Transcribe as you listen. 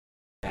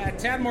A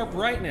tad more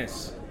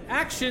brightness.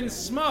 Action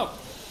smoke.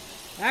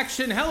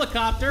 Action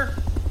helicopter.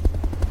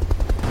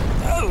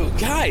 Oh,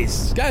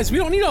 guys, we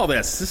don't need all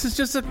this. This is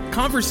just a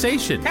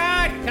conversation.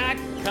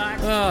 Cut.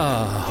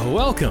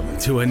 Welcome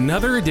to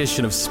another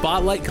edition of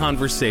Spotlight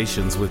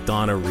Conversations with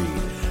Donna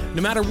Reed.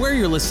 No matter where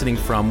you're listening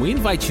from, we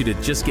invite you to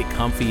just get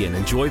comfy and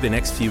enjoy the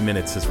next few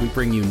minutes as we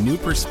bring you new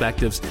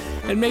perspectives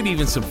and maybe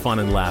even some fun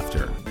and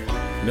laughter.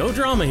 No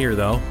drama here,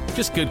 though,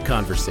 just good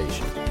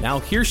conversation. Now,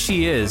 here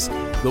she is,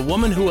 the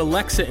woman who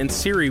Alexa and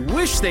Siri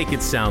wish they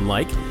could sound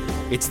like.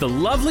 It's the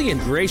lovely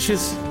and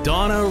gracious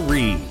Donna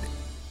Reed.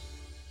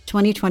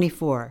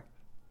 2024.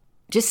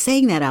 Just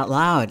saying that out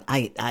loud,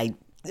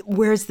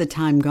 where's the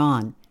time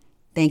gone?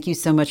 Thank you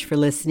so much for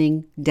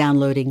listening,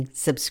 downloading,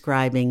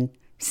 subscribing,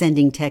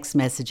 sending text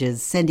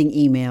messages, sending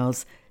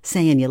emails,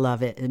 saying you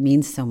love it. It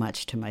means so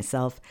much to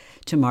myself,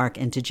 to Mark,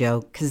 and to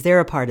Joe, because they're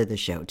a part of the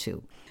show,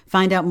 too.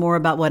 Find out more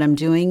about what I'm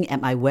doing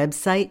at my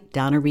website,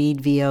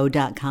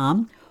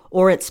 donnareedvo.com,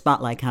 or at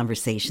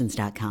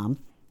spotlightconversations.com.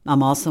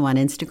 I'm also on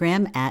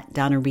Instagram at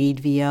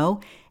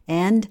donnareedvo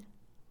and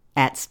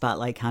at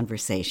Spotlight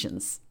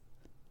Conversations.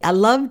 I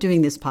love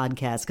doing this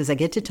podcast because I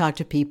get to talk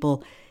to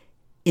people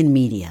in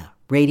media,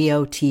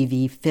 radio,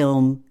 TV,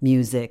 film,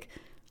 music.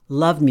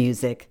 Love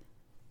music.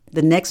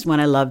 The next one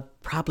I love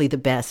probably the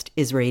best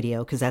is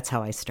radio because that's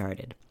how I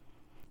started.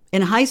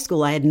 In high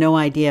school, I had no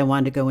idea I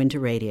wanted to go into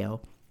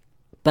radio,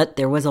 but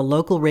there was a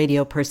local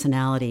radio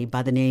personality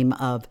by the name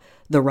of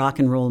the Rock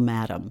and Roll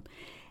Madam.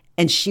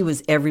 And she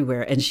was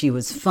everywhere, and she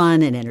was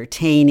fun and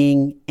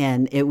entertaining.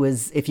 And it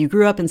was, if you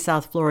grew up in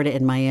South Florida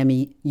and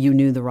Miami, you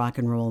knew the Rock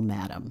and Roll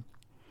Madam.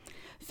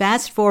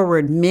 Fast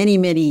forward many,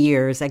 many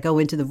years, I go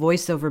into the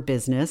voiceover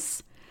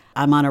business.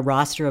 I'm on a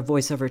roster of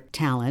voiceover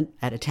talent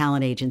at a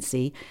talent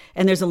agency,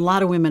 and there's a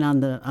lot of women on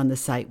the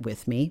site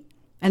with me,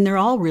 and they're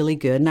all really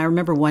good. And I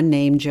remember one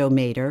name, Jo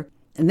Maeder.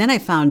 And then I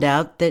found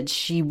out that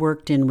she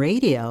worked in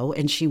radio,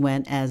 and she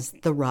went as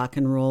the Rock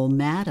and Roll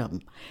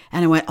Madam.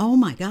 And I went, oh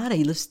my God,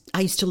 I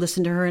used to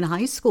listen to her in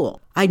high school.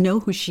 I know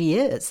who she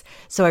is.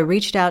 So I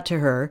reached out to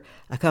her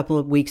a couple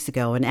of weeks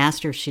ago and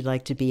asked her if she'd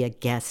like to be a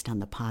guest on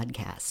the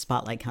podcast,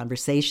 Spotlight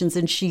Conversations,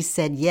 and she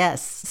said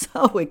yes.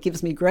 So it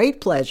gives me great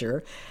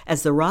pleasure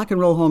as the Rock and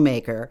Roll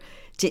Homemaker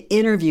to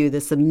interview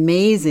this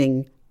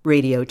amazing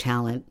radio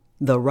talent,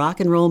 the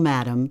Rock and Roll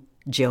Madam,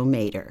 Jo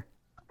Maeder.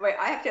 Wait,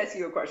 I have to ask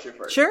you a question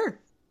first. Sure.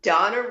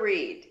 Donna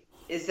Reed,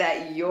 is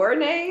that your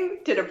name?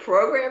 Did a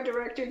program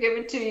director give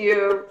it to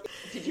you?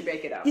 Did you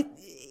make it up?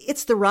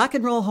 It's the Rock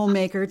and Roll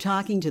Homemaker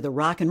talking to the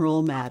Rock and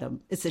Roll Madam.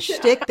 It's a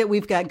shtick that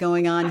we've got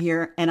going on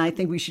here, and I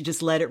think we should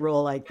just let it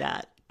roll like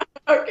that.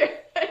 Okay.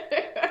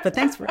 But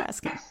thanks for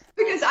asking.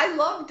 Because I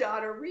love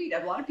Donna Reed.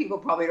 A lot of people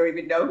probably don't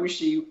even know who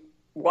she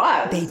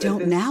was. They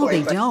don't now.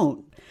 They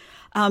don't.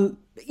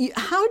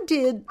 How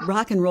did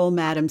Rock and Roll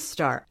Madam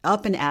start?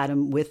 Up and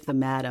Adam with the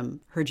Madam.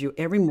 Heard you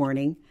every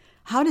morning.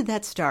 How did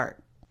that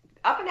start?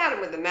 Up and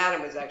Adam with the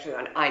Madam was actually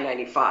on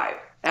I-95.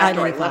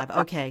 I-95.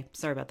 Okay.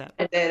 Sorry about that.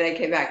 And then I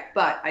came back.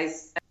 But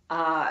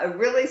I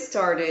really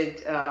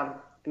started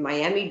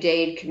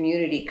Miami-Dade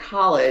Community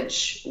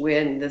College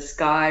when this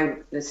guy,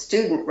 the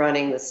student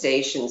running the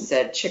station,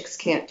 said chicks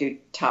can't do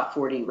top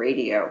 40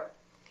 radio.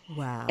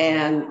 Wow.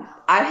 And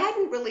I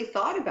hadn't really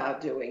thought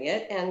about doing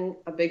it, and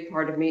a big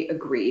part of me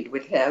agreed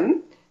with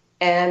him,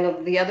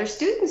 and the other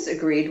students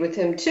agreed with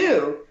him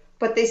too.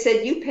 But they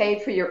said, you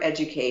paid for your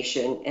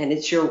education, and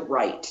it's your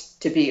right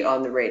to be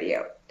on the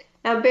radio.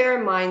 Now, bear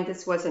in mind,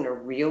 this wasn't a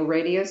real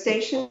radio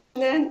station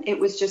then. It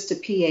was just a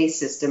PA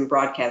system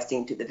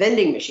broadcasting to the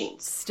vending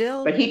machines.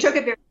 Still. But he took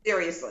it very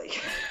seriously.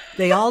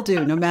 They all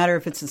do, no matter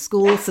if it's a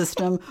school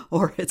system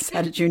or it's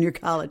at a junior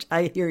college.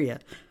 I hear you.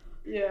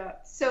 Yeah.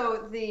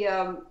 So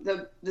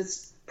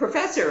this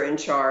professor in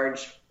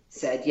charge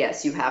said,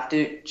 yes, you have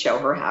to show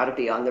her how to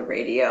be on the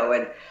radio.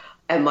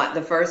 And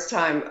the first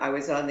time I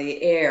was on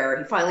the air,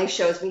 he finally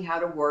shows me how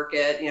to work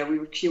it. You know, we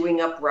were queuing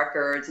up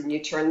records, and you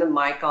turn the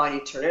mic on,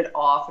 you turn it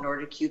off in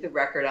order to cue the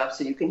record up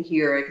so you can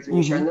hear it. Because when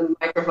you turn the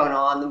microphone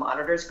on, the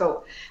monitors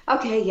go,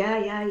 okay,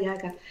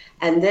 yeah.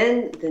 And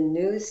then the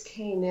news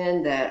came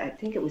in that I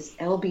think it was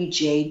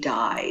LBJ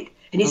died.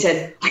 And he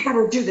said, I got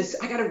to do this.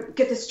 I got to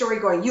get this story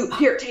going. You,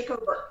 here, take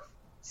over.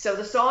 So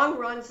the song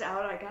runs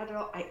out.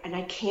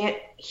 I can't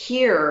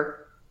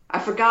hear. I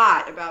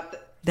forgot about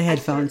the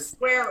headphones.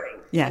 Swearing.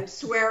 Yeah. I'm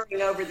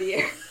swearing over the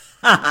air.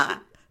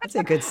 That's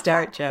a good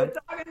start, Joe. The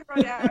song has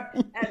run out,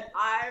 and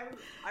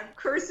I'm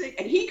cursing,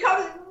 and he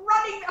comes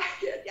running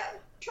back in. Yeah,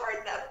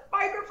 turn the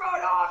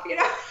microphone off, you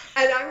know.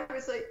 And I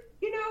was like,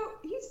 you know,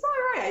 he's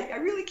all right. I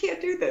really can't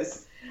do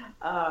this.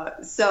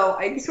 So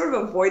I sort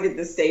of avoided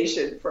the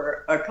station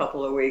for a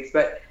couple of weeks,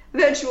 but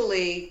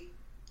eventually,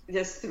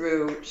 just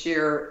through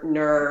sheer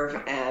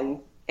nerve and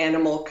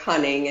animal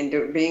cunning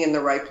and being in the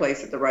right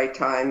place at the right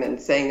time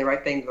and saying the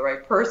right thing to the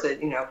right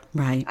person, you know,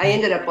 right. I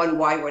ended up on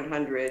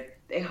Y100.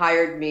 They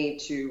hired me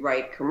to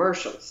write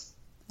commercials.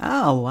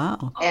 Oh,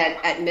 wow.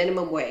 At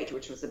minimum wage,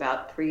 which was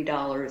about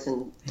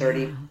 $3.30.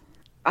 Yeah.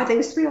 I think it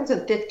was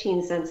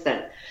 $3.15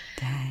 then.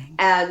 Dang.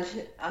 And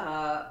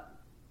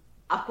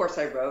of course,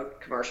 I wrote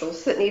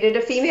commercials that needed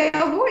a female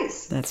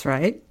voice. That's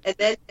right. And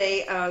then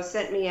they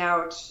sent me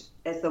out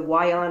as the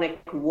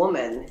Wyonic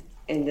woman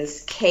in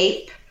this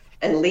cape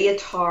and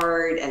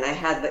leotard, and I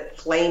had the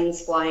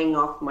flames flying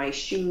off my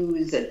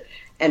shoes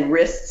and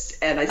wrists,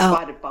 and I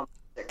spotted bumper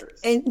stickers.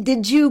 And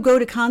did you go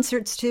to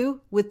concerts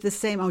too with the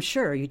same? Oh,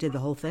 sure, you did the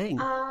whole thing.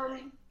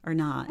 Or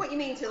not? What you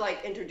mean to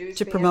like introduce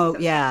to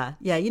promote? Yeah.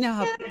 You know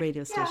how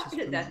radio stations. I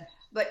did that.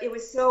 But it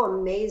was so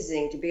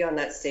amazing to be on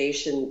that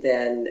station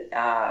then.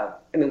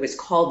 It was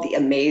called the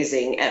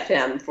Amazing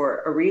FM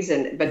for a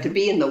reason, but to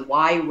be in the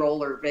Y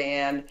roller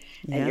van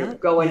and you're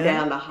going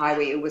down the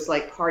highway, it was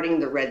like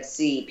parting the Red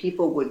Sea.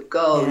 People would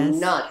go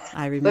nuts.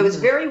 I remember. But it was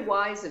very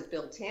wise of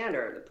Bill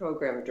Tanner, the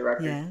program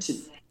director,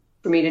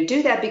 for me to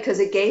do that, because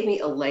it gave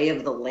me a lay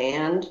of the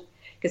land.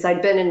 Because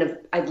I'd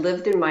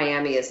lived in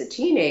Miami as a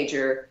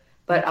teenager,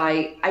 but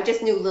I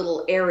just knew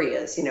little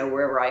areas,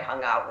 wherever I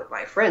hung out with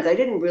my friends. I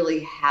didn't really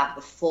have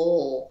the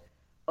full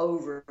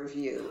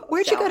overview.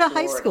 Where'd you go to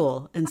high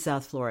school in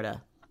South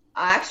Florida?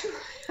 I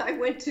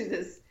went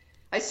to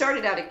I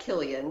started out at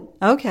Killian.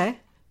 Okay.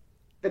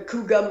 The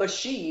Cougar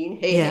Machine.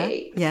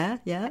 Hey. Yeah.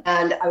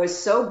 And I was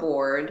so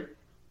bored.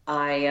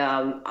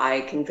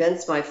 I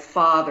convinced my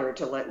father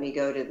to let me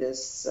go to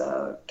this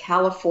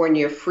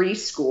California free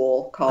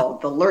school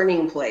called the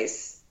Learning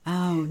Place.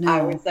 Oh, no.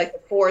 I was like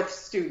the fourth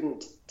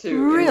student.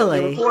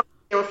 Really?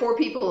 There were four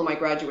people in my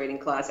graduating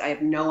class. I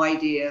have no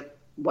idea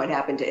what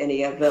happened to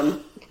any of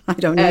them. I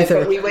don't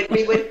either. But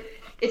we would.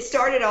 It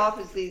started off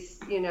as these,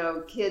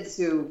 kids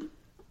who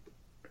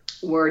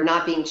were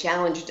not being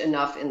challenged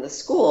enough in the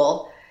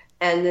school,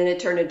 and then it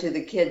turned into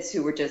the kids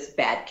who were just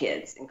bad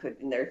kids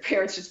and their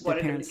parents just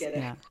wanted them to get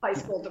a high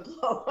school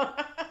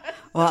diploma.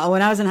 Well,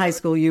 when I was in high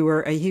school, you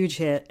were a huge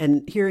hit,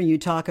 and hearing you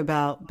talk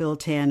about Bill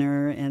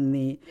Tanner and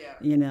the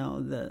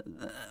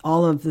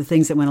all of the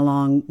things that went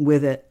along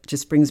with it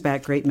just brings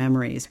back great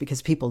memories,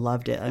 because people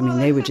loved it. I mean,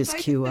 they would just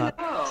queue up.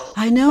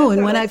 I know,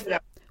 and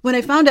when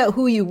I found out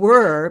who you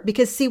were,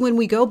 because see, when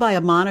we go by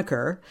a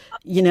moniker,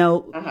 we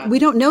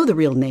don't know the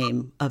real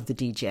name of the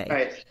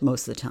DJ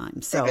most of the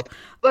time. So,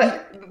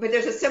 but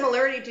there's a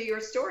similarity to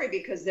your story,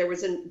 because there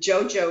was a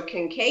JoJo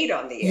Kincaid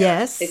on the air.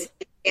 Yes, you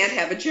can't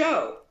have a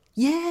Joe.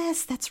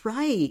 Yes, that's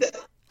right.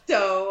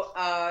 So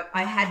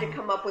I had to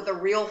come up with a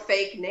real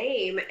fake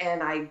name,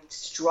 and I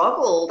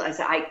struggled. I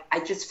said, I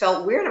just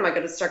felt weird. Am I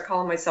going to start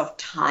calling myself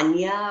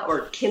Tanya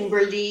or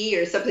Kimberly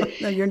or something?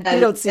 No, you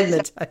don't seem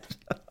the type.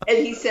 And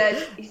he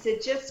said,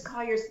 just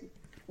call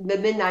the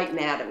Midnight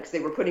Madam, because they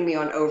were putting me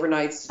on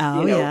overnights.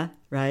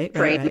 Right.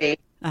 Training.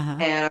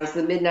 And I was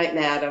the Midnight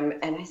Madam,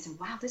 and I said,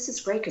 wow, this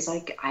is great, because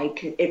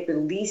it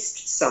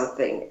released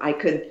something. I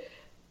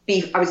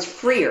was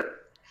freer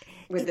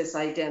with this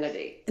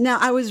identity. Now,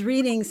 I was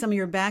reading some of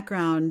your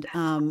background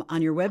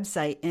on your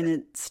website, and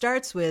it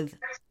starts with,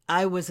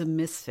 I was a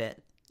misfit.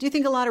 Do you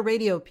think a lot of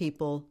radio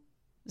people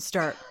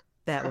start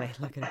that way?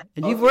 Look at it.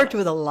 And you've worked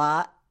with a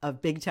lot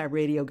of big-time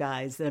radio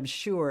guys that I'm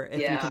sure, if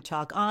you could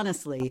talk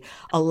honestly,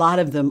 a lot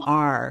of them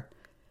are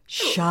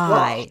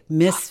shy,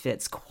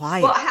 misfits,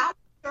 quiet. Well, Howard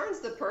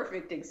Stern's the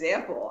perfect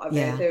example. I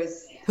mean,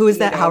 there's... Who is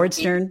that, Howard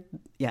Stern?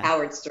 Yeah.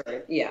 Howard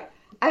Stern, yeah.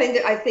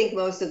 I think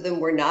most of them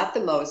were not the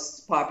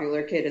most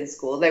popular kid in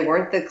school. They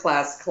weren't the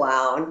class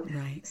clown.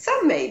 Right.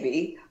 Some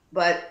maybe,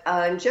 but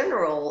in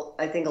general,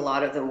 I think a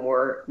lot of them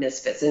were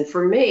misfits. And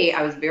for me,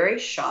 I was very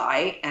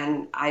shy,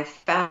 and I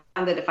found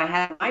that if I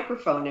had a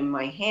microphone in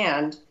my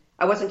hand,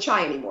 I wasn't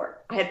shy anymore.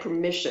 I had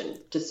permission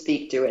to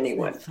speak to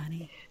anyone. That's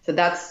funny. So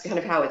that's kind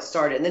of how it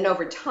started. And then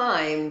over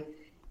time,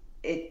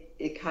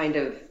 it kind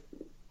of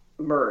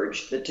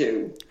merged. The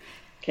two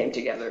came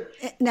together.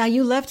 Now,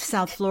 you left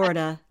South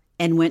Florida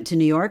and went to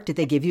New York. Did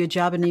they give you a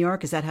job in New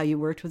York? Is that how you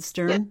worked with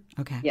Stern?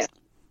 Yeah. Okay. Yeah.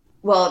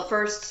 Well, at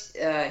first,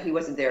 he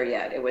wasn't there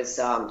yet. It was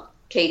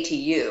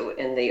KTU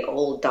in the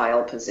old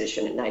dial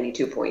position at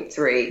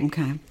 92.3.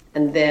 Okay.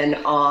 And then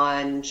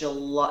in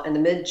the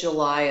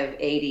mid-July of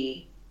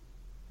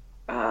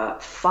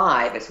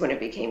 85 is when it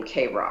became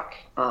K-Rock,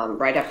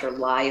 right after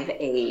Live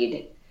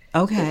Aid.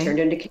 Okay. It turned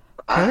into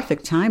K-Rock.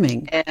 Perfect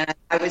timing. And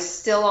I was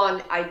still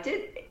on,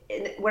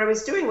 what I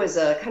was doing was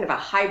a kind of a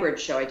hybrid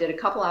show. I did a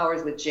couple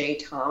hours with Jay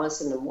Thomas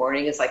in the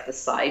morning as like the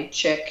side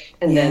chick.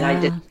 And then I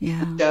did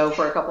the show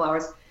for a couple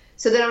hours.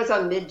 So then I was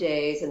on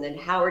middays, and then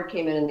Howard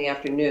came in the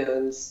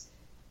afternoons,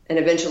 and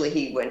eventually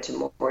he went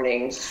to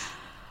mornings,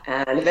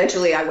 and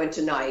eventually I went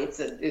to nights,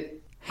 and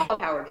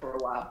Howard for a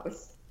while.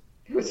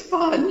 It was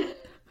fun.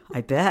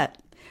 I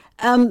bet.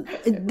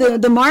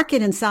 The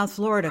market in South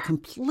Florida,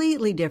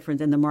 completely different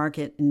than the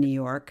market in New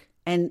York.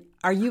 And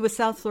are you a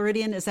South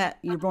Floridian? Is that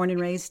you're born and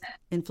raised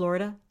in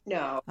Florida?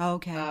 No. Oh,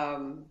 okay.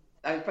 I'm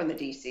from the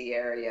D.C.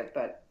 area,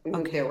 but we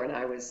moved there when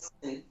I was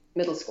in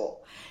middle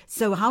school.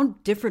 So how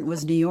different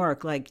was New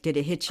York? Like, did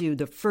it hit you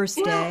the first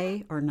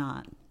day or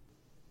not?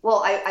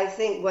 Well, I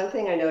think one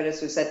thing I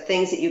noticed was that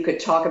things that you could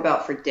talk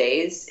about for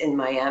days in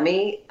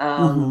Miami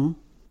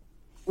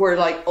were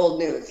like old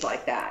news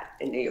like that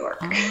in New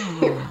York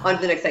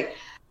on the next thing.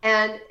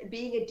 And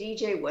being a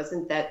DJ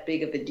wasn't that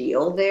big of a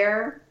deal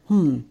there.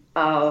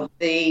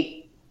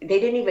 they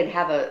didn't even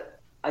have a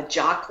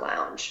jock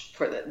lounge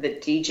for the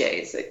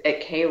DJs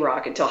at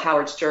K-Rock until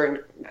Howard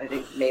Stern, I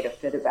think, made a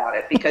fit about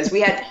it, because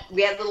we had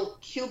little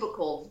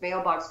cubicles,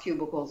 mailbox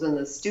cubicles in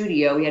the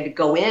studio. We had to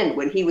go in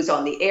when he was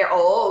on the air.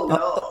 Oh,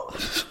 no.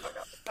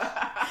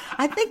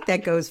 I think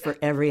that goes for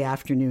every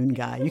afternoon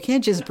guy. You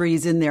can't just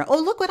breeze in there. Oh,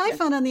 look what I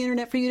found on the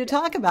internet for you to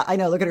talk about. I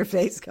know, look at her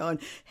face going,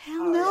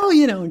 hell no,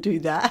 you don't do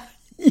that.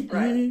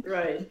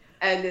 Right.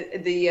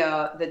 And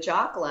the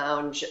jock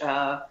lounge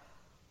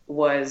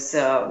was...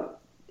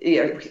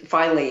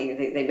 finally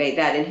they made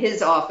that, and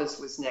his office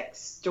was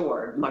next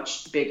door,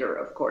 much bigger,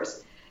 of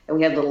course, and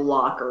we had little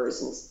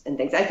lockers and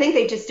things. I think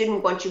they just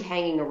didn't want you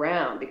hanging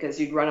around because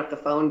you'd run up the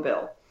phone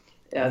bill.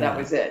 That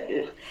was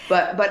it.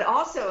 But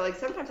also, like,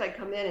 sometimes I'd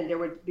come in and there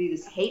would be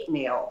this hate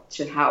mail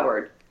to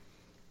Howard,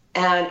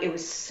 and it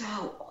was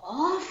so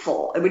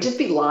awful. It would just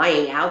be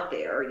lying out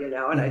there, and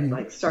I'd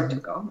like start to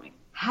go, oh my,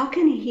 how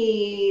can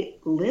he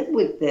live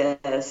with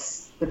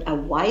this, with a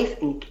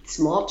wife and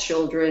small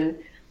children?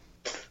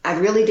 I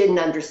really didn't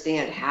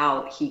understand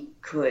how he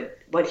could,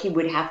 what he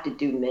would have to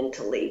do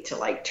mentally to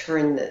like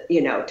turn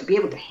to be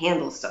able to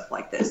handle stuff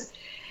like this.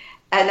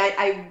 And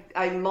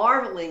I'm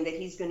marveling that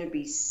he's going to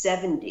be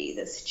 70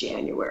 this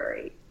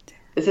January.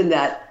 Isn't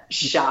that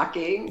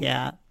shocking?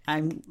 Yeah.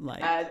 I'm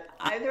like,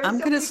 I'm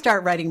going to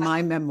start writing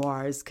my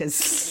memoirs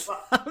because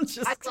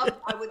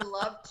I would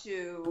love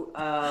to,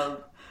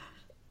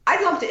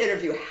 I'd love to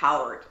interview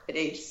Howard at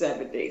age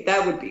 70.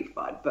 That would be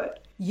fun,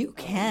 but. You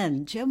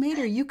can. Joe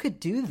Maeder, you could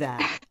do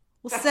that.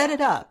 We'll set it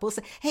up. We'll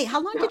say, hey,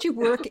 how long did you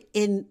work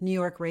in New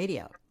York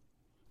radio?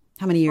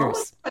 How many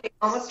years?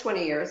 Almost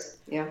 20 years,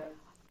 yeah.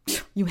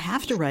 You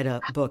have to write a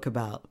book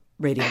about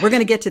radio. We're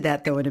going to get to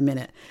that, though, in a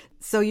minute.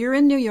 So you're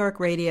in New York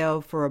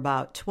radio for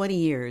about 20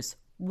 years.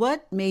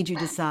 What made you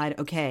decide,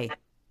 okay,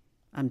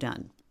 I'm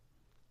done?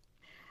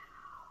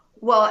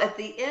 Well, at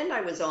the end,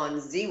 I was on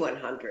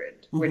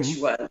Z100, which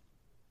was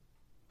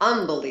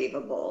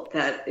unbelievable,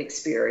 that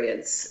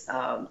experience.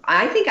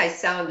 I think I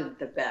sounded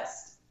the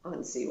best on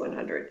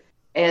Z100.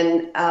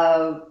 And,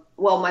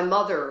 my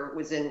mother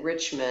was in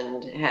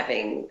Richmond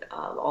having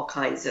all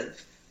kinds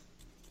of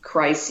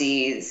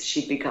crises.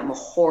 She'd become a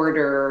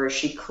hoarder.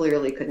 She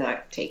clearly could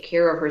not take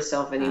care of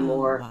herself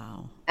anymore. Oh,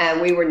 wow.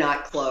 And we were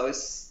not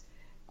close.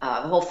 The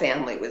whole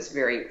family was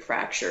very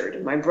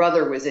fractured. My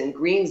brother was in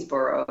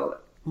Greensboro,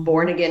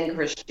 born-again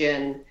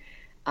Christian,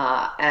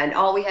 and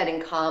all we had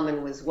in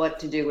common was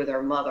what to do with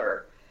our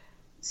mother.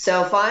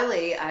 So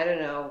finally, I don't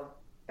know,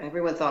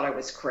 everyone thought I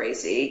was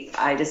crazy.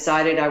 I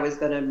decided I was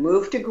going to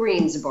move to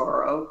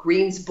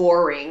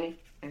Greensboring.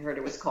 I heard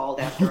it was called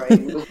after I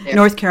moved there.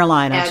 North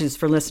Carolina, which is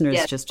for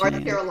listeners just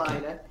tuning in. North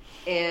Carolina.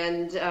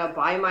 And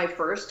buy my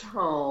first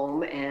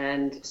home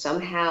and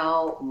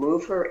somehow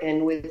move her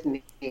in with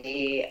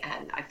me.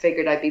 And I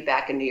figured I'd be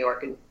back in New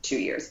York in 2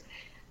 years.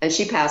 And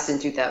she passed in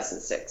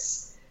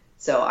 2006.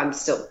 So I'm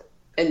still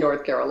in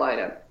North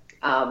Carolina,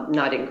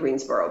 not in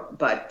Greensboro,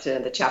 but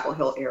in the Chapel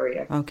Hill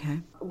area.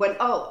 Okay.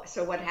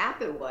 So what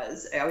happened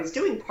was I was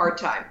doing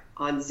part-time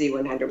on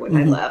Z100 when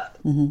I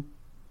left. Mm-hmm.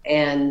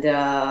 And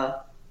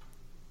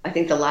I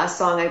think the last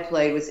song I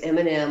played was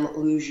Eminem,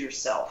 Lose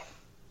Yourself.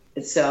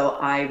 And so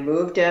I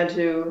moved down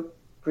to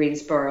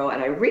Greensboro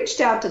and I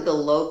reached out to the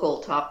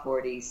local top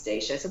 40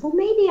 station. I said, well,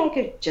 maybe I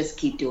could just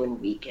keep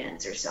doing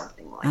weekends or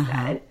something like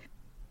that.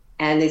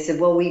 And they said,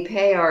 well, we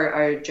pay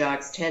our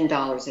jocks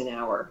 $10 an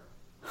hour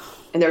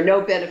and there are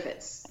no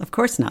benefits. Of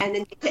course not.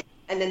 And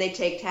then they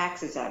take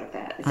taxes out of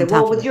that. I said,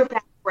 well, with your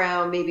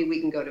background, maybe we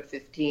can go to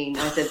 15.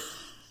 I said,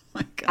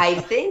 I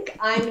think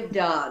I'm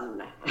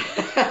done.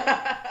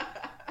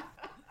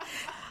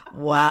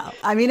 Wow.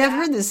 I mean, I've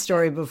heard this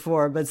story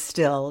before, but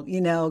still,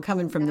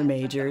 coming from the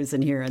majors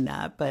and hearing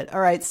that. But all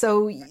right.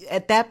 So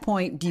at that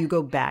point, do you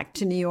go back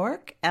to New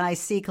York? And I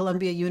see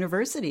Columbia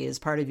University as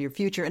part of your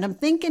future. And I'm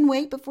thinking,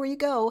 wait, before you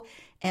go,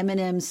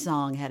 Eminem's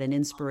song had an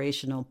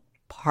inspirational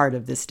part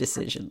of this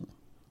decision.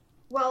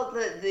 Well,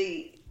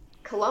 the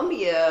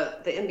Columbia,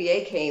 the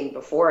MBA came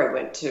before I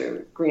went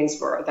to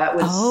Greensboro. That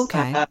was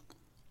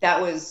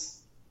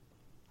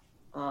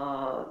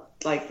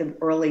like the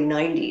early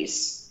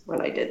 90s. When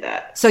I did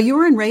that. So you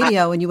were in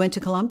radio and you went to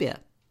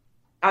Columbia.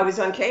 I was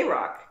on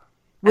K-Rock.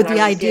 With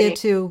the idea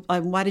to,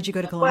 why did you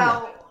go to Columbia?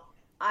 Well,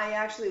 I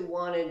actually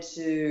wanted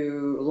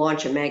to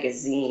launch a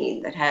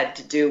magazine that had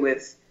to do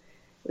with,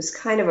 it was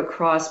kind of a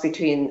cross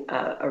between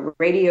a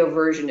radio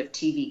version of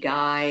TV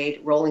Guide,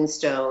 Rolling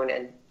Stone,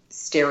 and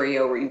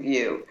Stereo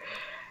Review.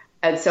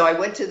 And so I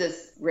went to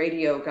this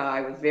radio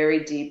guy with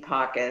very deep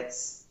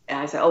pockets. And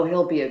I said, oh,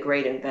 he'll be a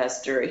great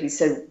investor. He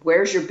said,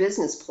 where's your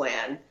business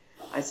plan?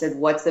 I said,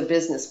 what's the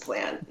business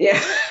plan? Yeah.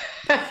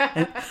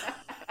 I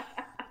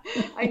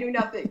knew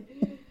nothing.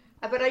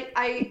 But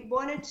I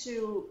wanted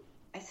to,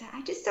 I said,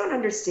 I just don't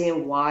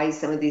understand why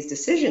some of these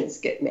decisions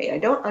get made. I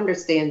don't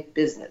understand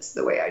business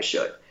the way I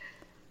should.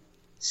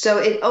 So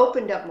it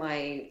opened up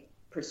my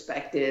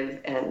perspective.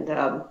 And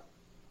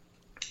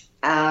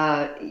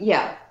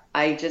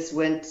I just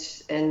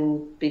went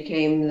and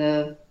became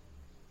the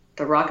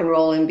rock and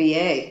roll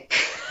MBA.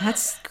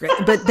 That's great.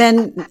 But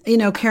then,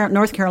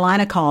 North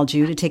Carolina called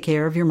you to take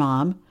care of your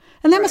mom.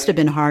 And that must have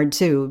been hard,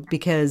 too,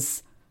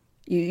 because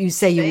you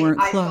say you weren't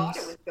close. I thought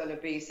it was going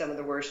to be some of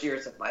the worst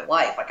years of my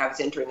life. Like I was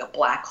entering a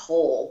black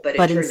hole, but it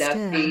turned instead, out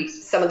to be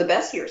some of the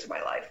best years of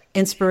my life.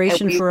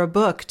 Inspiration for a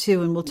book,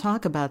 too, and we'll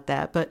talk about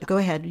that. But go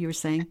ahead, you were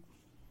saying.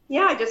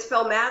 Yeah, I just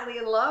fell madly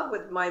in love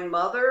with my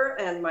mother,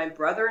 and my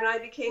brother and I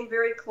became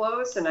very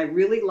close, and I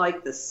really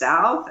liked the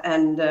South.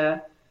 And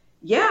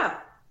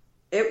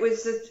it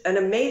was an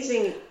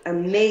amazing,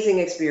 amazing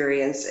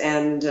experience,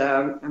 and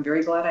I'm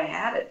very glad I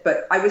had it.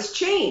 But I was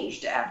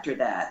changed after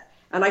that,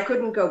 and I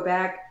couldn't go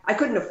back. I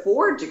couldn't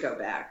afford to go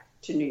back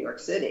to New York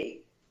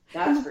City.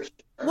 That's for sure.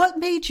 What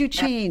made you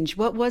change?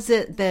 What was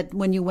it that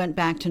when you went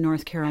back to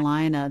North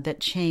Carolina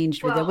that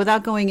changed with it?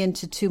 Without going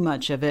into too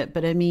much of it,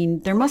 but I mean,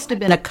 there must have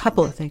been a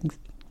couple of things.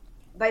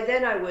 By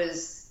then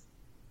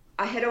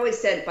I had always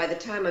said by the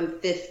time I'm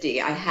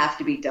 50, I have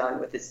to be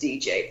done with this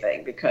DJ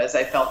thing because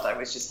I felt I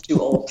was just too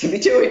old to be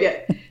doing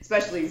it,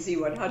 especially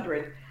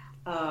Z100.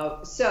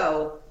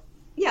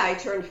 I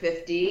turned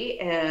 50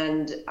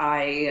 and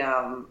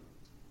I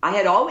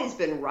had always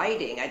been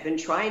writing. I'd been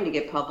trying to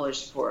get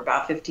published for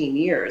about 15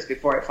 years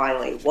before I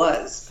finally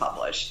was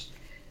published.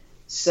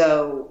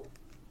 So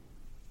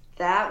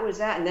that was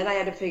that. And then I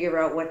had to figure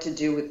out what to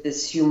do with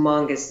this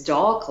humongous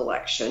doll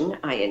collection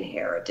I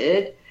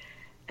inherited,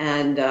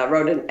 and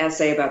wrote an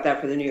essay about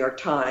that for the New York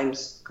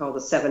Times called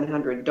The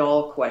 700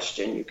 Doll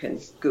Question. You can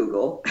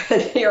Google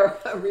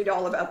and read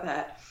all about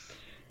that.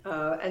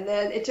 And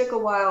then it took a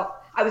while.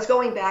 I was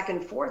going back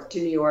and forth to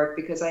New York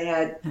because I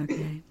had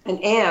an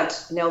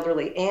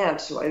elderly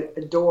aunt who I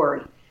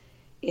adored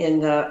in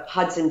the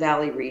Hudson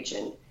Valley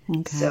region.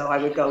 Okay. So I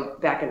would go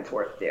back and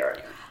forth there.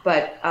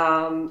 But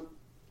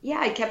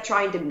I kept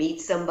trying to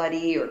meet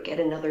somebody or get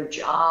another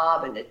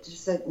job, and it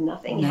just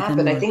nothing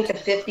happened. I think the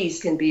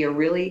 50s can be a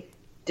really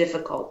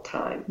difficult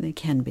time. They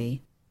can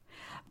be.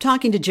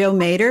 Talking to Jo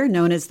Maeder,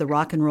 known as the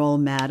Rock and Roll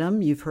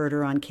Madam. You've heard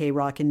her on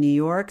K-Rock in New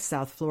York,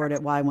 South Florida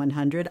at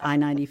Y100,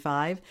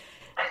 I-95.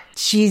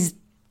 She's,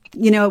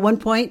 at one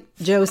point,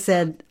 Jo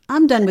said,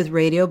 I'm done with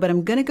radio, but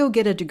I'm going to go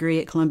get a degree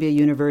at Columbia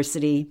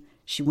University.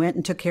 She went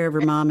and took care of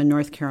her mom in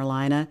North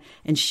Carolina,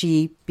 and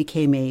she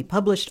became a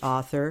published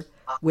author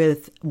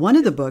with one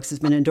of the books has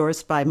been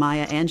endorsed by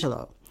Maya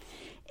Angelou.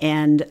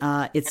 And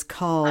it's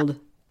called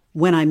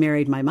When I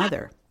Married My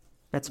Mother.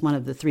 That's one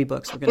of the 3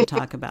 books we're going to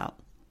talk about.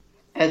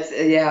 That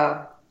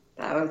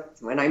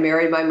was When I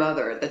Married My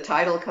Mother. The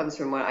title comes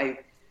from when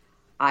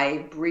I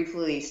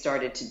briefly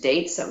started to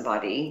date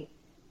somebody,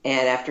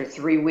 and after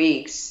 3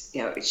 weeks,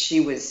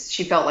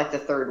 she felt like the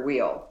third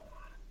wheel.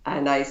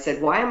 And I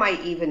said, why am I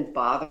even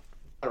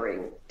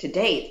bothering to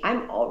date?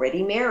 I'm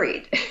already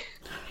married.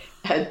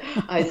 And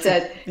I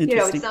said,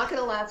 it's not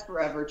going to last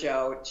forever,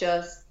 Jo.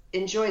 Just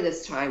enjoy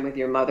this time with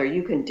your mother.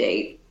 You can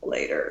date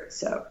later.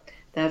 So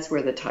that's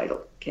where the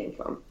title came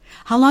from.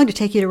 How long did it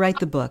take you to write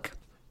the book?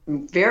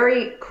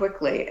 Very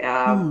quickly.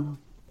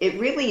 It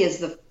really is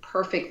the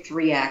perfect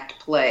 3-act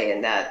play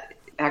in that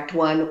Act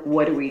 1,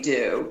 what do we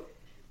do?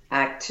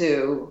 Act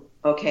 2,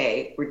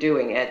 okay, we're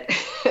doing it.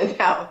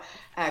 Now,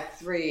 Act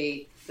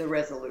 3, the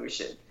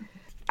resolution.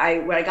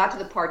 When I got to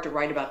the part to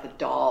write about the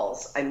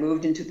dolls, I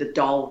moved into the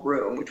doll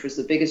room, which was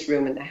the biggest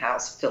room in the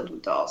house filled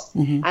with dolls.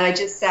 Mm-hmm. And I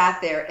just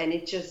sat there, and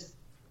it just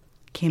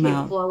came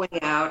out. Flowing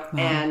out. Wow.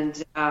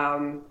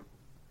 And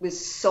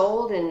was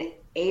sold in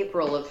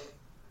April of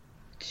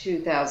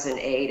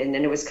 2008, and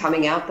then it was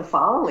coming out the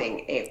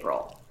following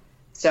April.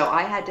 So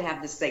I had to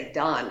have this thing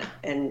done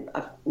in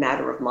a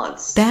matter of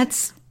months.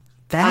 That's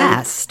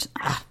fast.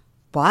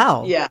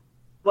 Wow. Yeah.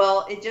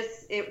 Well,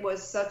 it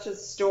was such a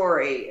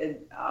story.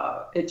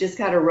 It just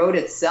kind of wrote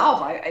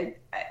itself. And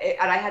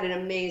I had an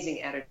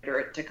amazing editor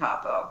at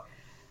Takapo,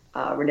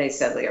 Renee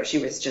Sedlio. She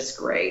was just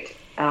great.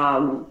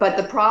 But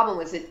the problem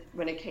was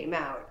when it came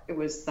out, it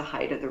was the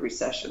height of the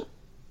recession.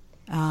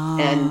 Oh,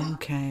 and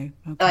okay.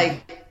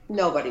 Like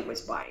nobody was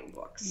buying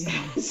books.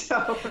 Yeah.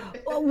 So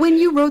well, when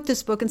you wrote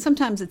this book, and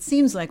sometimes it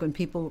seems like when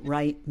people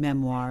write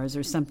memoirs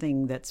or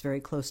something that's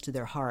very close to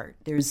their heart,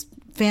 there's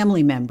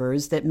family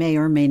members that may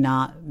or may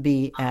not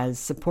be as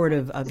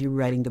supportive of you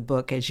writing the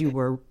book as you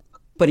were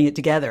putting it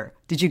together.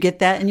 Did you get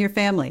that in your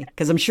family?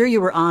 Because I'm sure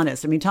you were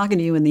honest. I mean, talking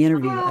to you in the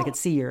interview, I could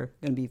see you're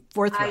going to be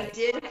forthright. I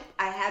did.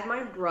 I had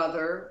my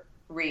brother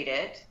read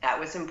it. That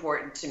was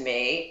important to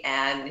me.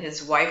 And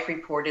his wife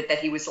reported that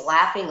he was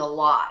laughing a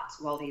lot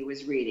while he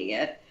was reading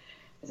it.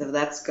 So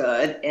that's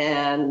good.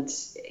 And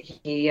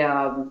he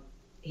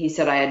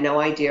said, I had no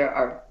idea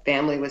our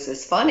family was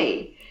as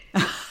funny.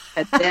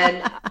 And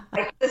then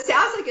it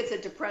sounds like it's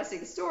a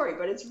depressing story,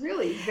 but it's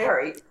really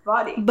very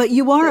funny. But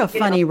you are a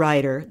funny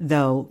writer,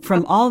 though.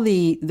 From all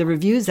the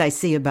reviews I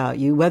see about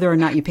you, whether or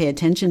not you pay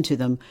attention to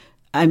them,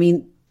 I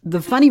mean,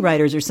 the funny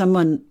writers are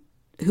someone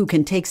who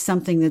can take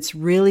something that's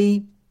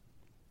really,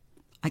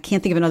 I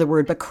can't think of another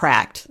word, but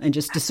cracked and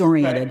just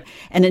disoriented, right,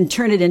 and then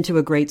turn it into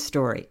a great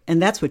story. And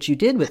that's what you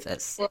did with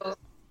this. Well,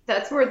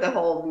 That's where the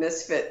whole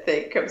misfit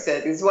thing comes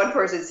in. Because one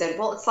person said,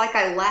 well, it's like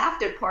I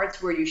laughed at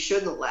parts where you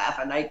shouldn't laugh,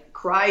 and I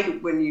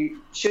cried when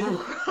you shouldn't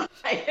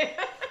cry.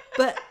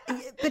 But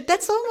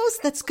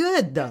that's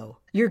good though.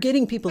 You're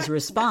getting people's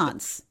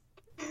response.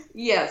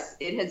 Yes,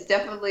 it has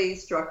definitely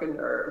struck a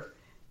nerve.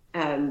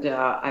 And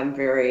I'm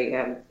very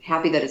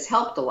happy that it's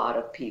helped a lot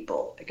of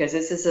people, because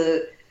this is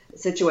a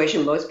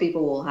situation most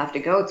people will have to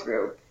go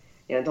through.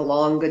 You know, the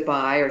long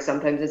goodbye, or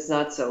sometimes it's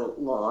not so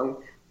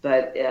long,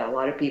 but a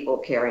lot of people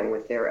caring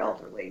with their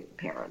elderly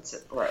parents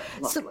or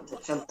loved ones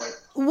at some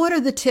point. What are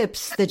the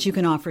tips that you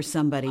can offer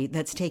somebody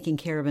that's taking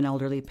care of an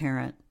elderly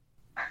parent?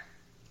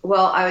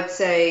 Well, I would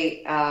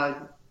say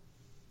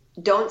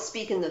don't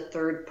speak in the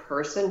third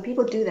person.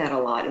 People do that a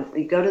lot. If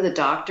you go to the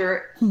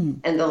doctor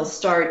and they'll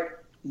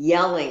start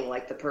yelling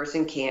like the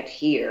person can't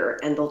hear,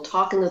 and they'll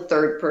talk in the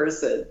third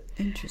person.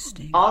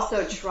 Interesting.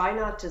 Also, try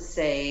not to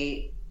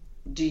say,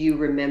 do you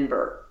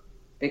remember?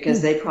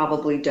 Because they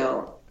probably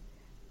don't.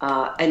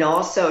 And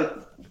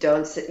also,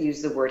 don't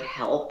use the word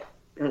help.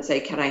 Don't say,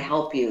 can I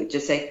help you?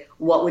 Just say,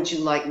 what would you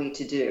like me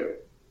to do?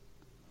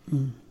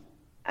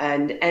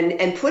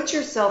 And put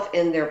yourself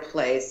in their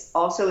place.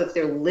 Also, if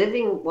they're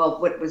living, well,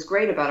 what was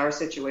great about our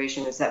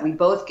situation is that we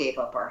both gave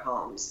up our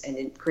homes and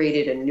it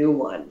created a new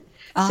one.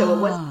 So it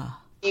wasn't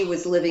she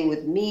was living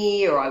with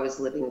me or I was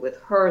living with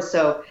her.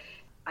 So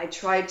I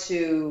tried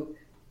to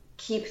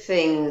keep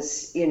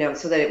things, you know,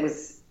 so that it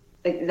was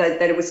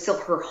that it was still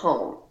her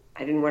home.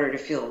 I didn't want her to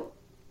feel,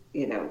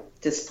 you know,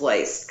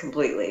 displaced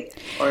completely,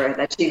 or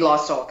that she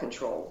lost all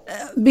control.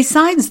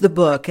 Besides the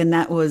book, and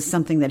that was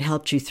something that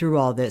helped you through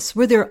all this,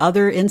 were there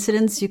other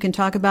incidents you can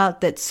talk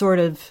about that sort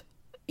of,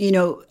 you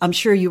know, I'm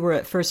sure you were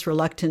at first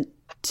reluctant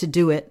to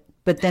do it,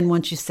 but then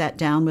once you sat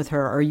down with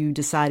her or you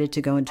decided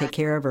to go and take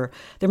care of her,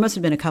 there must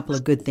have been a couple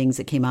of good things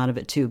that came out of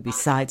it too,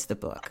 besides the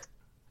book,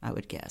 I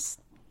would guess.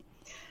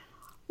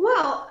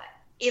 Well,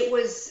 it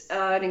was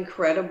an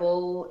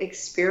incredible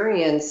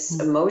experience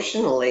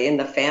emotionally, and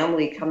the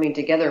family coming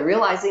together,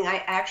 realizing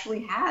I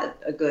actually had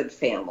a good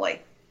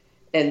family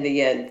in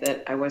the end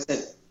that I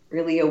wasn't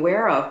really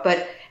aware of.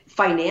 But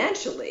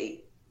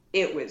financially,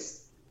 it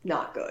was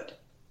not good.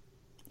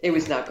 It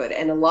was not good.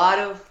 And a lot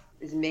of,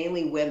 is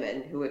mainly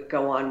women who would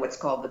go on what's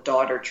called the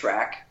daughter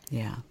track.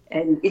 Yeah.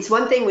 And it's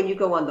one thing when you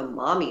go on the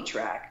mommy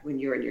track when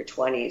you're in your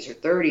 20s or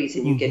 30s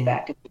and you get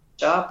back into the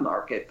job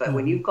market. But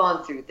when you've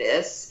gone through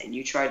this and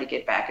you try to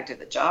get back into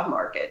the job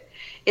market,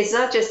 it's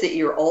not just that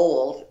you're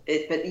old,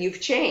 but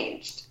you've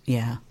changed.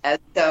 Yeah. And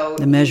so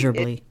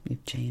immeasurably,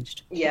 you've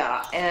changed.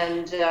 Yeah.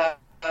 And,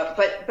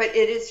 but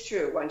it is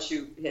true. Once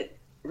you hit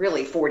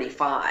really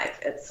 45,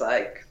 it's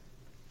like,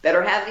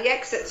 better have the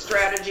exit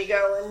strategy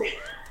going.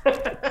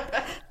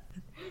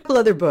 Couple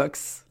other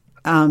books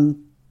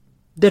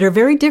that are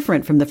very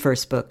different from the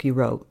first book you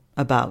wrote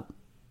about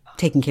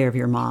taking care of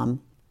your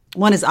mom.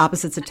 One is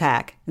Opposites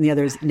Attack, and the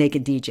other is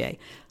Naked DJ.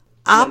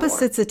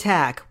 Opposites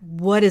Attack,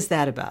 what is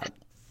that about?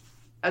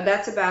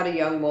 That's about a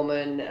young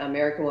woman,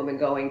 American woman,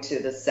 going to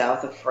the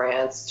south of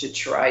France to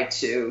try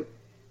to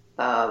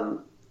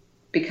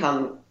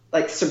become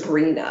like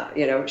Sabrina,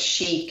 you know,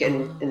 chic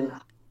and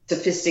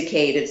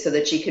sophisticated, so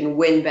that she can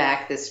win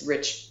back this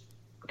rich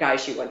guy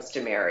she wants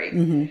to marry.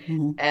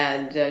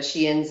 And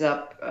she ends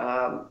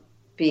up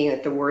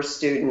being the worst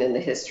student in the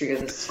history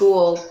of the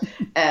school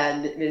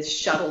and is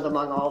shuttled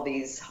among all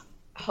these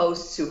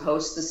hosts who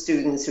host the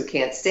students who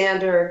can't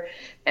stand her.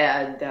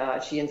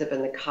 And she ends up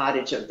in the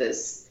cottage of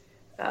this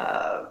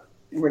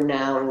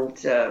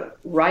renowned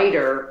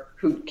writer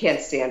who can't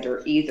stand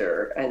her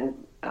either, and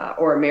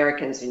or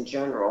Americans in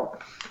general.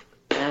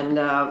 And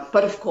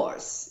but of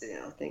course, you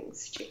know,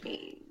 things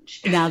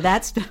change. Now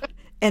that's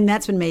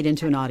been made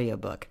into an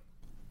audiobook.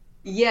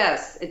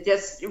 Yes, it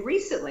just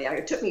recently.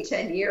 It took me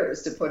 10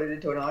 years to put it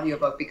into an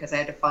audiobook because I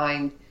had to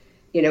find,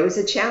 you know, it was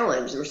a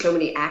challenge. There were so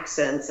many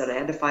accents and I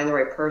had to find the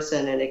right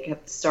person, and it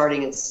kept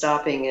starting and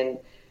stopping and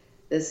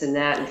this and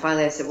that. And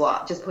finally I said,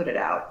 well, just put it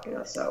out, you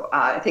know. So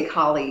I think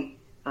Holly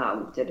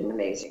did an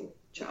amazing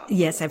job.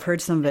 Yes, I've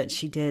heard some of it.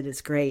 She did.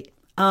 It's great.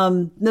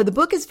 No, the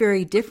book is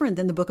very different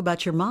than the book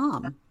about your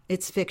mom.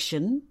 It's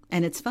fiction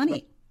and it's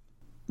funny,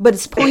 but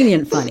it's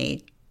poignant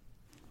funny.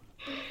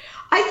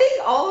 I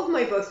think all of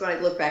my books, when I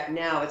look back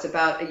now, it's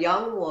about a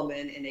young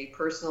woman in a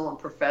personal and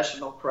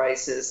professional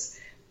crisis,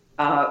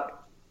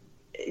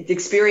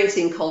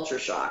 experiencing culture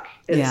shock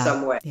in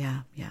some way. Yeah.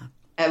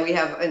 And we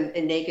have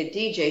a Naked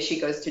DJ. She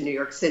goes to New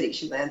York City.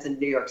 She lands in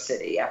New York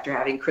City after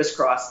having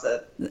crisscrossed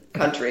the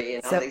country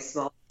and all these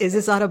small. Is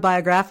this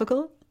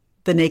autobiographical?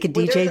 The Naked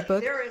DJ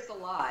book? There is a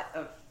lot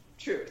of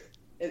truth.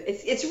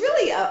 It's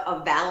really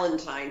a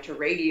Valentine to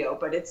radio,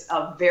 but it's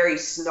a very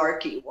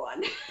snarky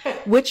one.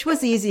 Which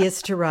was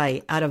easiest to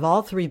write out of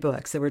all three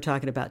books that we're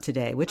talking about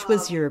today? Which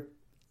was the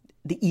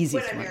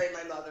easiest one? When I Married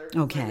My Mother.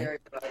 Okay.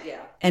 Yeah.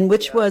 And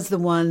which was the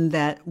one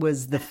that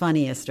was the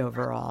funniest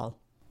overall?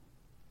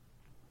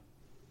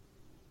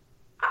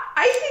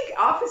 I think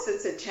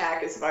Opposites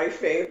Attack is my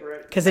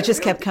favorite. Because it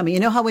just kept coming. You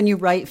know how when you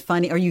write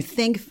funny or you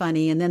think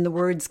funny and then the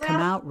words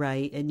come out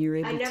right and you're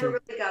able to... I never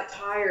really got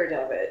tired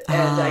of it.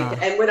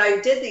 And when I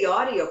did the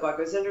audiobook,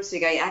 it was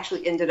interesting. I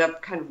actually ended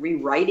up kind of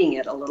rewriting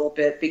it a little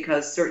bit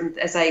because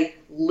as I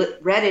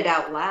read it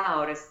out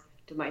loud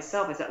to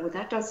myself, I thought, well,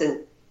 that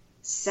doesn't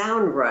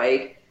sound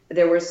right.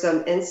 There were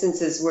some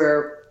instances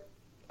where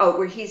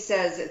he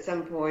says at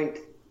some point,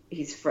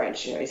 he's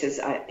French, he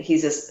says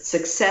he's a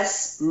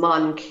success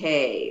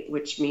manqué,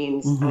 which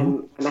means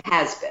I'm a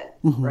has-been,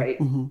 right?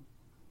 Mm-hmm.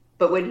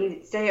 But when you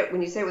say it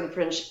with a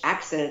French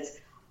accent,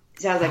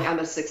 it sounds like I'm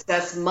a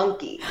success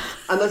monkey.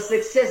 I'm a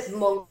success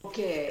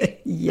manqué.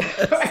 Yes.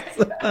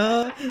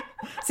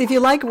 See, if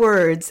you like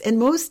words, and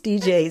most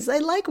DJs, I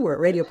like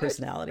radio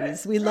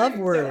personalities. We love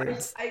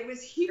words. So I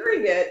was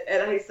hearing it,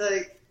 and I was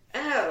like,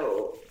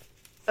 oh,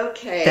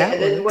 okay. That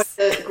and then when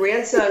the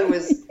grandson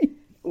was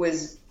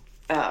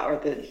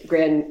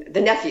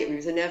the nephew, he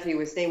was a nephew,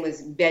 his name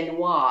was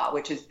Benoit,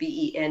 which is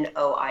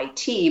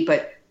Benoit,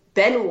 but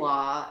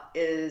Benoit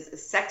is a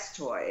sex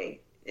toy.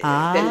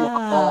 Benoit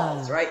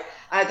balls, right?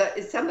 I thought,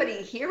 is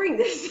somebody hearing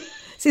this?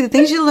 See, the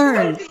things you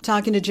learn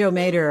talking to Jo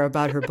Maeder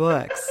about her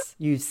books,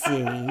 you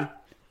see,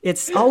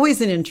 it's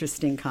always an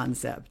interesting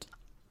concept.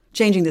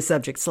 Changing the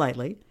subject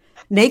slightly.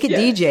 Naked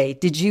DJ,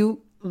 did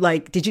you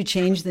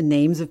change the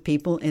names of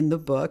people in the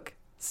book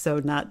so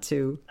not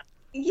to...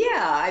 Yeah,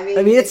 I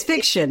mean, it's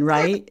fiction,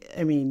 right?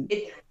 I mean,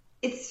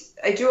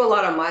 I drew a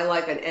lot on my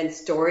life and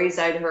stories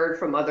I'd heard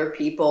from other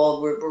people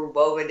were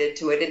woven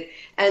into it,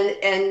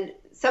 and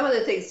some of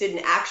the things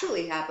didn't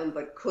actually happen,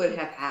 but could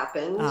have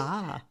happened.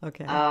 Ah,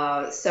 okay.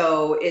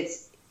 So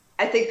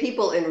I think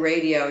people in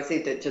radio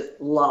seem to just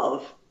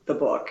love the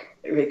book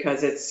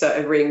because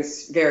it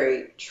rings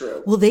very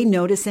true. Will they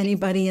notice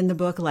anybody in the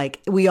book?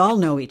 Like, we all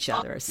know each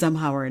other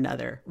somehow or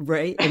another,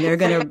 right? And they're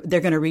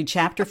gonna read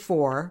chapter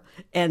 4,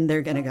 and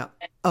they're gonna go,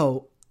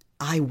 "Oh,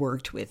 I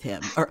worked with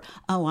him," or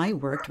 "Oh, I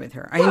worked with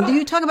her." I mean, do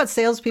you talk about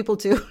salespeople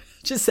too?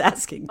 Just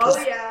asking.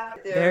 Oh yeah,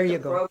 there you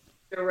go.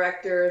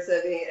 Directors,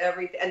 I mean,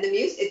 everything, and the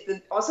music.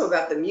 It's also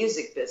about the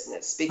music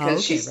business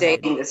because she's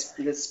dating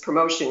this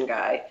promotion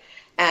guy,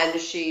 and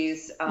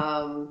she's.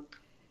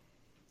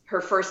 Her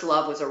first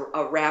love was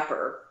a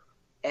rapper,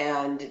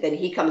 and then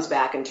he comes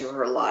back into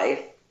her life.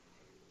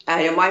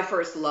 And my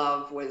first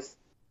love was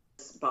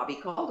Bobby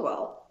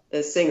Caldwell,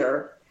 the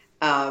singer,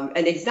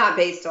 and he's not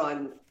based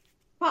on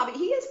Bobby.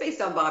 He is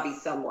based on Bobby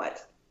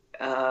somewhat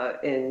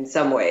in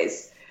some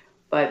ways,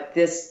 but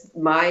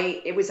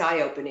it was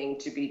eye-opening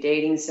to be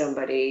dating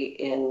somebody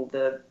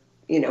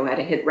had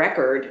a hit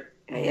record.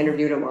 I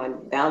interviewed him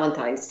on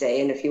Valentine's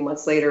Day, and a few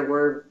months later,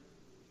 we're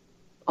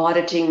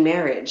auditing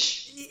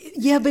marriage.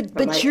 Yeah, but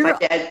my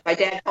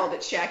dad called it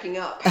shacking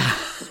up.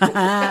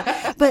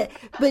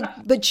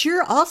 but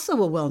you're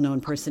also a well-known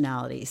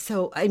personality.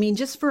 So I mean,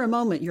 just for a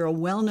moment, you're a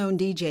well-known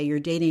DJ. You're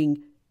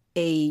dating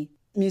a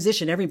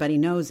musician everybody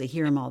knows. They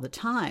hear him all the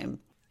time.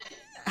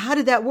 How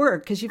did that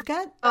work? Because you've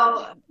got.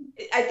 I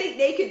think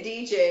Naked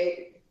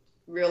DJ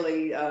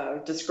really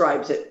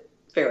describes it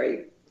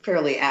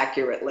fairly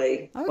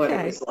accurately. Okay. What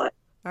it was like.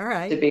 All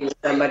right. To be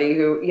somebody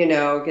who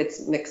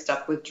gets mixed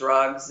up with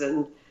drugs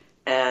and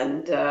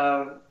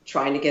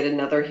trying to get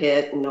another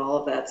hit and all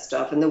of that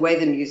stuff, and the way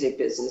the music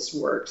business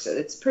works,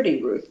 it's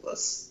pretty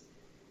ruthless.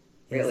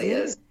 It really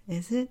is.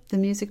 Is it the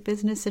music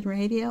business and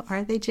radio?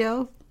 Are they,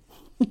 Joe?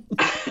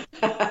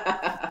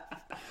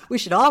 We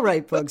should all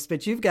write books,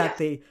 but you've got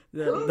the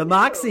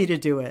moxie to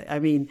do it. I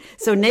mean,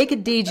 so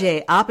Naked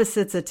DJ,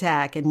 Opposites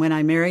Attack, and When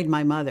I Married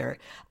My Mother.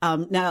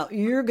 Now,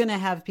 you're going to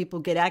have people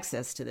get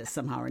access to this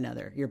somehow or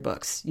another, your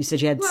books. You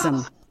said you had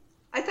some...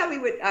 I thought we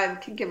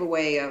could give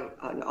away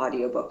an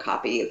audiobook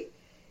copy of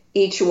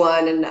each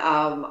one, and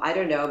I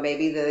don't know,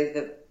 maybe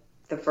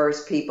the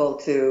first people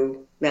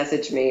to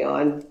message me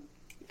on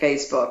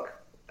Facebook.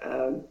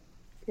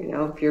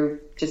 If you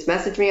just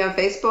message me on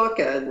Facebook,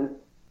 and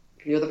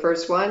if you're the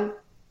first one,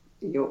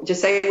 you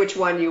just say which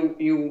one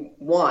you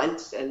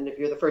want, and if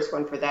you're the first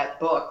one for that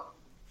book,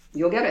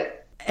 you'll get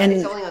it. And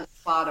it's only on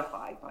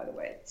Spotify, by the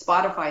way.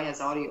 Spotify has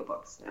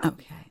audiobooks now.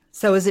 Okay.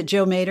 So is it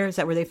Jo Maeder? Is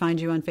that where they find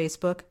you on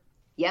Facebook?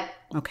 Yep.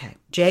 Okay.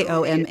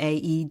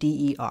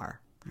 JoMaeder. All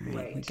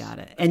right, we got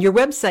it. And your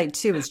website,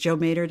 too, is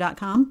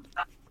jomaeder.com?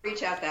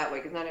 Reach out that way,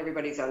 because not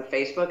everybody's on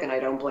Facebook, and I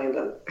don't blame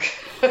them.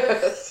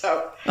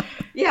 So,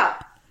 yeah.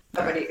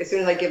 As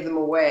soon as I give them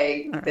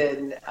away,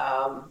 then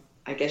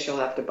I guess you'll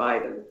have to buy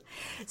them.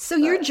 So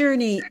your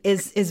journey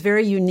is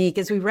very unique.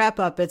 As we wrap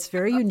up, it's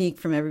very unique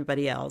from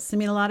everybody else. I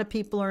mean, a lot of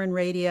people are in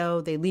radio.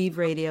 They leave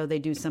radio. They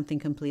do something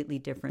completely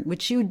different,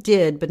 which you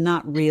did, but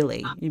not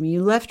really. I mean,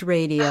 you left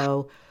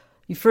radio.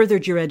 You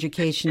furthered your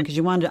education because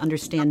you wanted to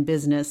understand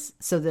business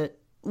so that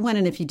when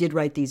and if you did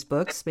write these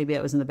books, maybe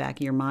that was in the back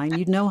of your mind,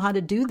 you'd know how to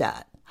do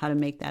that, how to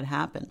make that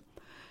happen.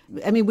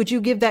 I mean, would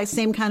you give that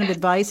same kind of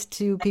advice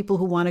to people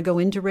who want to go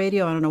into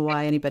radio? I don't know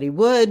why anybody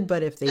would,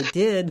 but if they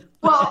did.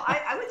 Well,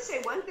 I would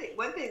say one thing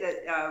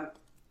that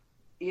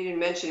you didn't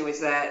mention was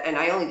that, and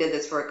I only did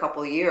this for a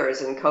couple of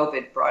years, and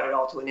COVID brought it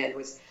all to an end,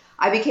 was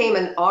I became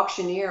an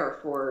auctioneer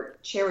for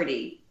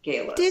charity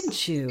galas.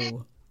 Did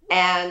you?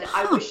 And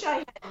I wish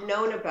I had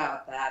known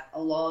about that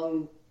a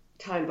long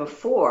time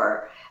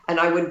before. And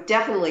I would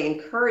definitely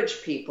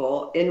encourage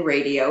people in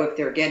radio, if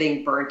they're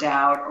getting burnt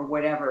out or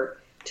whatever,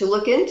 to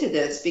look into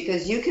this,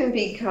 because you can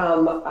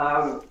become,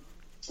 I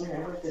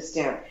wrote this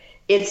down.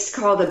 It's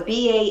called a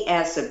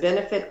BAS, a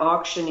Benefit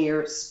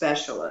Auctioneer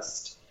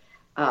Specialist.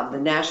 The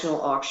National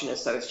Auction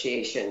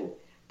Association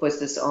puts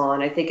this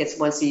on. I think it's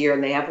once a year,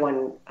 and they have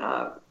one,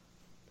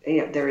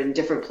 they're in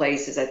different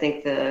places. I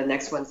think the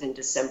next one's in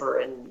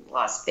December in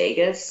Las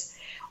Vegas.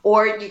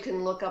 Or you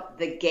can look up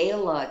the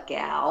Gala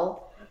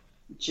Gal,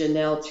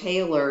 Janelle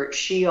Taylor.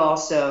 She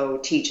also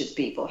teaches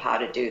people how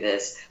to do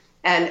this.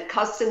 And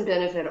Custom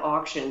Benefit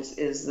Auctions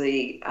is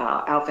the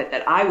outfit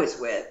that I was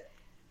with.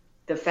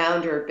 The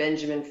founder,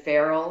 Benjamin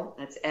Farrell,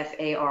 that's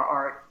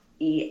Farrell,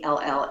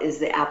 is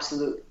the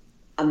absolute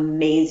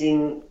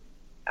amazing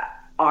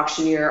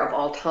auctioneer of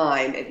all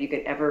time. If you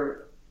could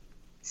ever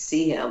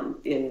see him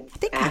in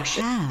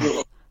action.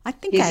 I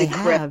think I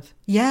have.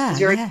 Yeah. He's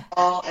very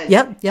tall. And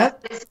Yep.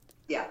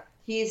 Yeah,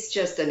 he's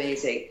just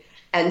amazing.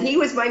 And he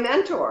was my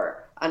mentor.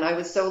 And I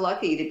was so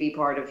lucky to be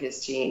part of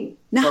his team.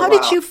 Now, how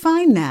did you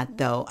find that,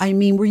 though? I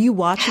mean, were you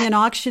watching an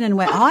auction and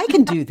went, oh, I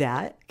can do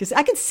that? Because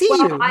I could see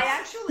you.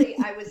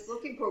 I was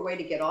looking for a way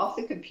to get off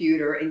the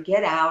computer and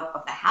get out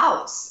of the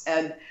house.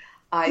 And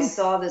I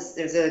saw this,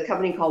 there's a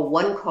company called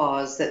One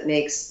Cause that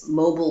makes a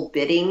mobile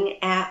bidding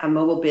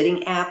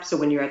app. So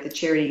when you're at the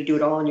charity, you do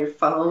it all on your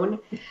phone.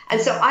 And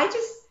so I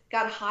just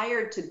got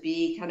hired to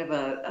be kind of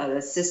an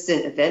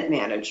assistant event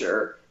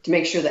manager to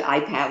make sure the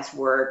iPads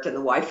worked and the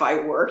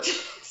Wi-Fi worked,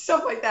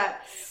 stuff like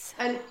that.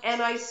 And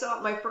I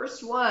saw my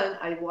first one,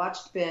 I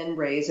watched Ben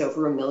raise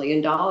over $1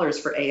 million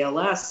for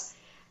ALS.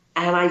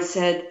 And I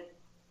said,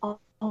 oh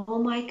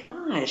my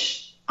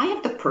gosh, I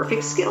have the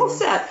perfect skill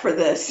set for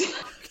this.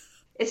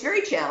 It's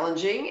very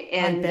challenging,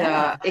 and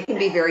it can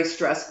be very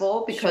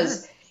stressful,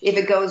 because if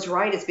it goes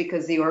right, it's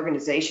because the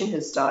organization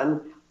has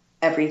done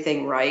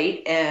everything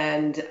right.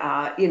 And,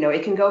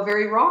 it can go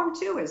very wrong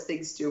too, as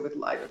things do with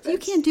live events. You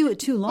can't do it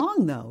too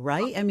long though,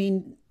 right? I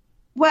mean,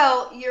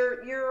 well,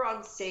 you're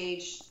on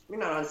stage. You're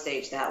not on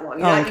stage that long.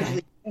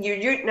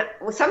 You're not,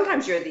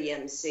 sometimes you're the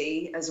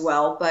MC as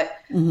well, but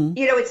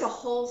it's a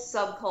whole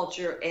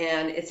subculture,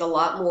 and it's a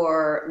lot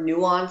more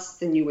nuanced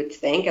than you would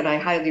think. And I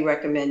highly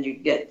recommend you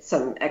get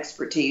some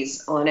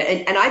expertise on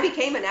it. And I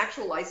became an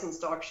actual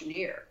licensed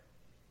auctioneer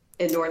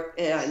in North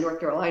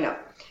Carolina.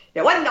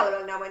 Yeah,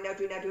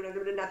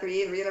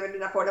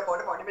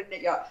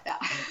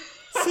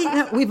 See,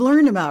 we've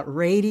learned about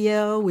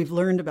radio, we've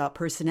learned about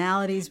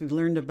personalities, we've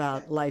learned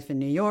about life in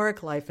New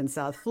York, life in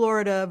South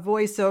Florida,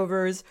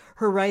 voiceovers,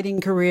 her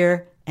writing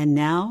career, and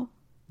now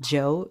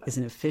Jo is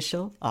an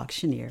official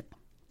auctioneer.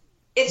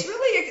 It's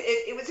really,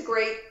 it was a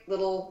great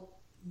little,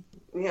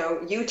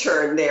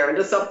 U-turn there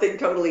into something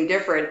totally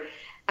different.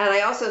 And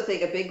I also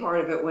think a big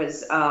part of it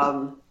was,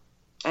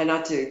 and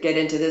not to get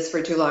into this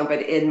for too long, but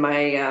in my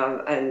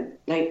in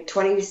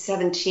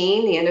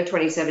 2017, the end of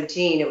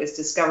 2017, it was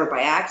discovered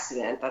by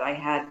accident that I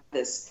had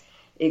this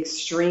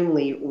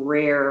extremely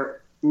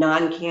rare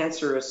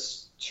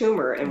non-cancerous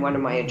tumor in one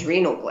of my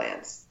adrenal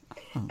glands.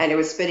 And it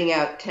was spitting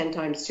out 10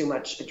 times too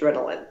much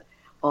adrenaline,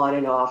 on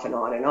and off and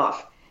on and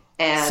off.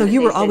 And so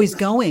you were always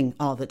going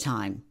all the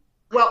time?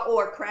 Well,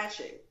 or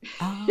crashing.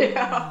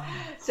 Oh.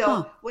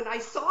 So when I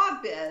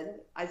saw Ben,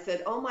 I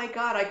said, oh my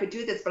God, I could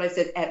do this. But I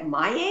said, at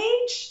my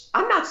age,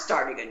 I'm not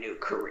starting a new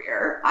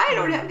career. I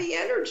don't have the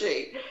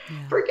energy.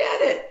 Yeah.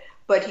 Forget it.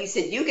 But he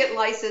said, you get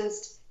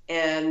licensed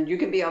and you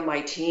can be on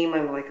my team.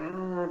 I'm like,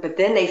 but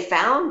then they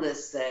found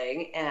this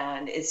thing,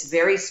 and it's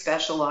very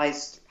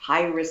specialized,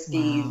 high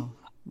risky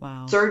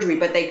surgery.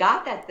 But they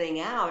got that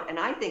thing out, and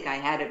I think I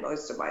had it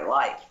most of my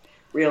life,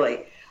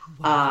 really.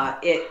 Wow.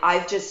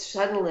 I've just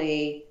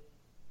suddenly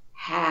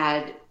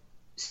had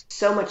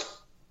so much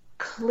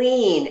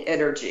clean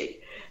energy.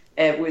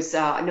 It was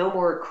no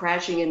more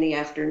crashing in the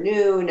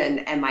afternoon,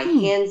 and my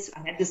hands,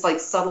 I had this like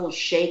subtle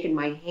shake in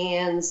my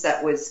hands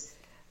that was,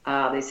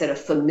 they said, a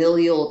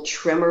familial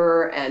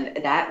tremor,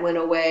 and that went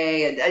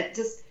away,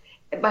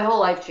 and my whole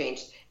life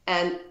changed.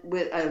 And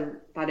with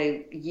about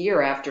a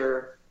year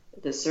after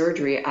the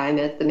surgery, I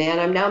met the man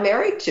I'm now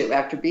married to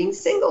after being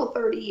single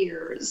 30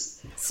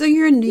 years. So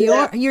you're in New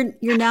York.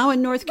 You're now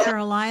in North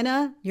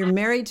Carolina. You're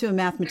married to a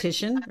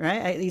mathematician,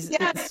 right? He's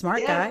a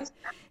smart guy.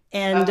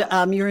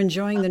 And you're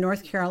enjoying the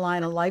North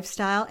Carolina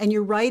lifestyle, and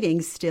you're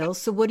writing still.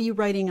 So what are you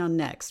writing on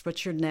next?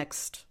 What's your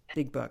next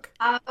big book?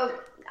 I'm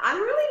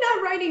really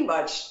not writing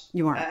much.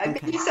 You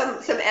aren't? Maybe some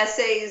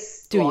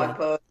essays, blog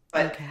posts.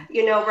 But,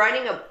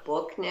 writing a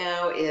book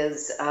now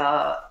is,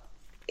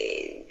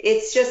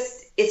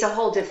 it's a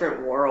whole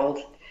different world.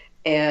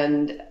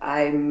 And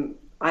I'm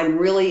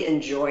really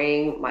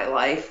enjoying my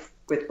life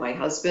with my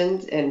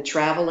husband and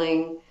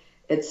traveling.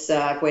 It's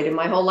waited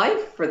my whole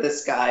life for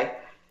this guy.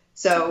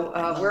 So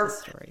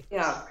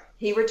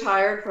he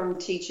retired from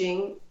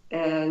teaching,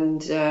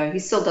 and he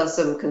still does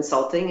some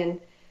consulting. And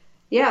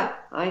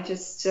I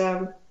just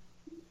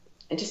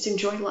just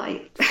enjoy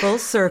life. Full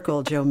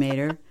circle, Jo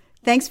Maeder.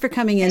 Thanks for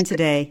coming in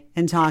today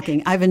and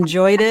talking. I've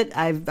enjoyed it.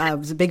 I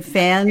was a big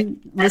fan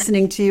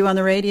listening to you on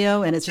the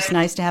radio, and it's just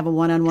nice to have a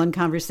one-on-one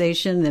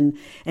conversation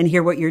and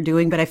hear what you're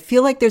doing. But I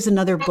feel like there's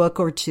another book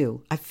or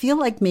two. I feel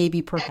like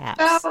maybe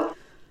perhaps.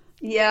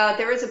 Yeah,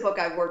 there is a book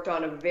I've worked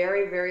on a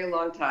very, very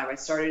long time. I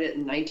started it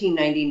in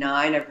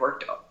 1999. I've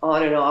worked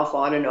on and off,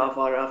 and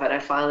I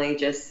finally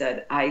just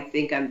said, I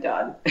think I'm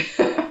done.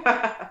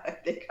 I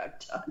think I'm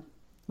done.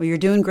 Well, you're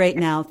doing great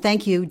now.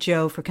 Thank you,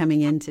 Jo, for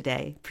coming in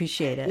today.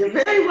 Appreciate it. You're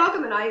very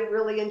welcome, and I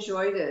really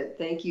enjoyed it.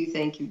 Thank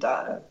you,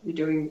 Donna. You're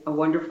doing a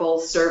wonderful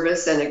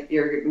service, and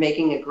you're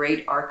making a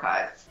great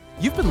archive.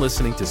 You've been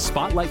listening to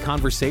Spotlight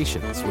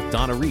Conversations with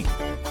Donna Reed.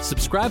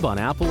 Subscribe on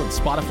Apple and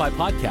Spotify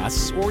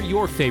podcasts or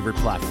your favorite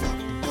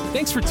platform.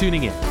 Thanks for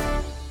tuning in.